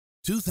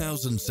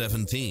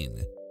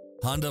2017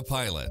 Honda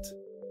Pilot.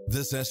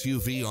 This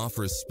SUV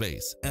offers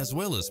space as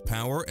well as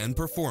power and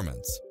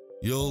performance.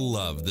 You'll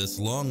love this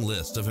long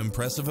list of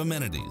impressive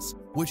amenities,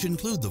 which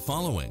include the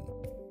following: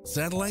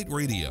 satellite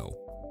radio,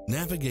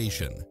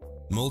 navigation,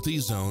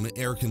 multi-zone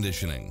air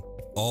conditioning,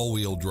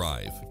 all-wheel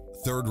drive,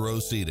 third-row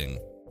seating,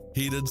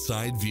 heated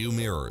side view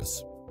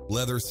mirrors,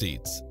 leather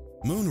seats,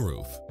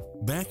 moonroof,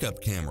 backup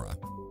camera,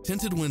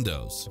 tinted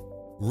windows,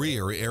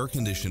 rear air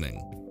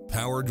conditioning,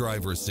 power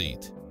driver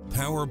seat,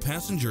 power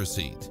passenger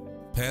seat,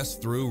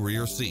 pass-through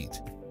rear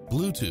seat,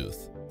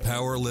 Bluetooth,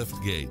 power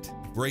liftgate,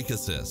 brake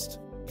assist,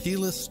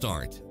 keyless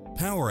start,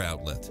 power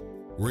outlet,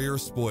 rear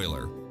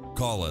spoiler.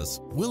 Call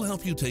us, we'll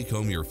help you take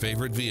home your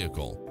favorite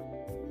vehicle.